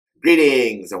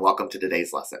Greetings and welcome to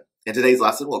today's lesson. In today's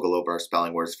lesson, we'll go over our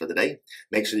spelling words for the day.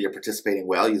 Make sure that you're participating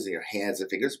well using your hands and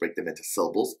fingers, break them into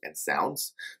syllables and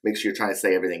sounds. Make sure you're trying to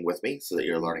say everything with me so that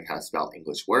you're learning how to spell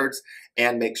English words,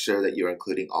 and make sure that you're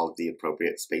including all of the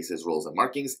appropriate spaces, rules, and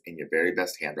markings in your very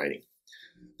best handwriting.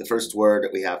 The first word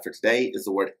that we have for today is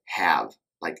the word have,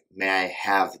 like may I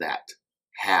have that?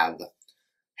 Have,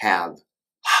 have,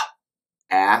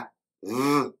 a,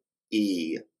 v,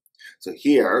 e. So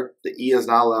here, the E is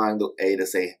not allowing the A to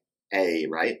say A,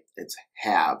 right? It's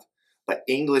have. But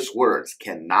English words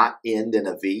cannot end in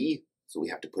a V, so we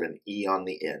have to put an E on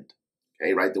the end.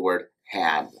 Okay, write the word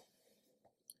have.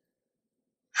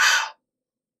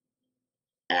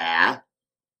 A,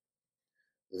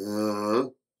 v,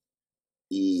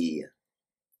 E.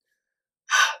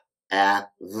 A,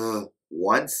 v,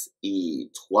 once E,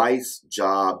 twice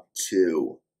job,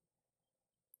 two.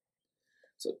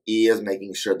 So E is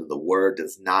making sure that the word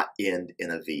does not end in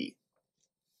a V.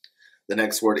 The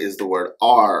next word is the word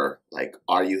are, like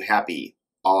are you happy?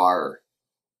 Are,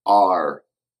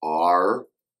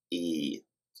 E.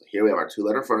 So here we have our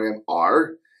two-letter phoneme, are,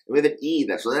 and we have an E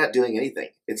that's really not doing anything.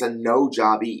 It's a no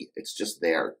job E. It's just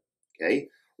there. Okay?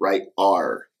 Write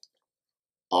are,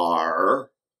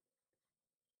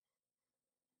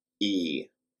 E.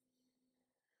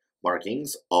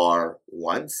 Markings are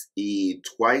once E,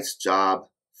 twice job,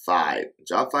 five.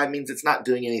 Job five means it's not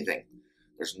doing anything.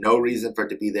 There's no reason for it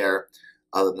to be there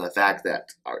other than the fact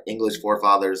that our English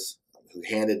forefathers who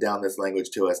handed down this language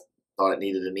to us thought it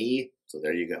needed an E, so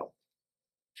there you go.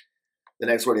 The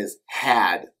next word is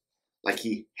had, like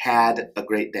he had a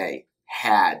great day.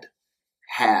 Had,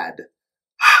 had,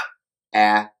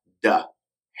 had,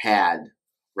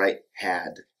 right?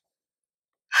 Had.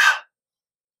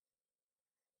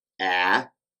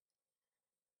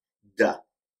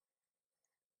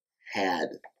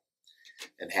 Had.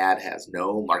 And had has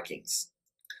no markings.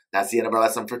 That's the end of our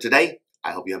lesson for today.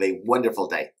 I hope you have a wonderful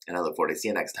day, and I look forward to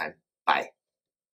seeing you next time. Bye.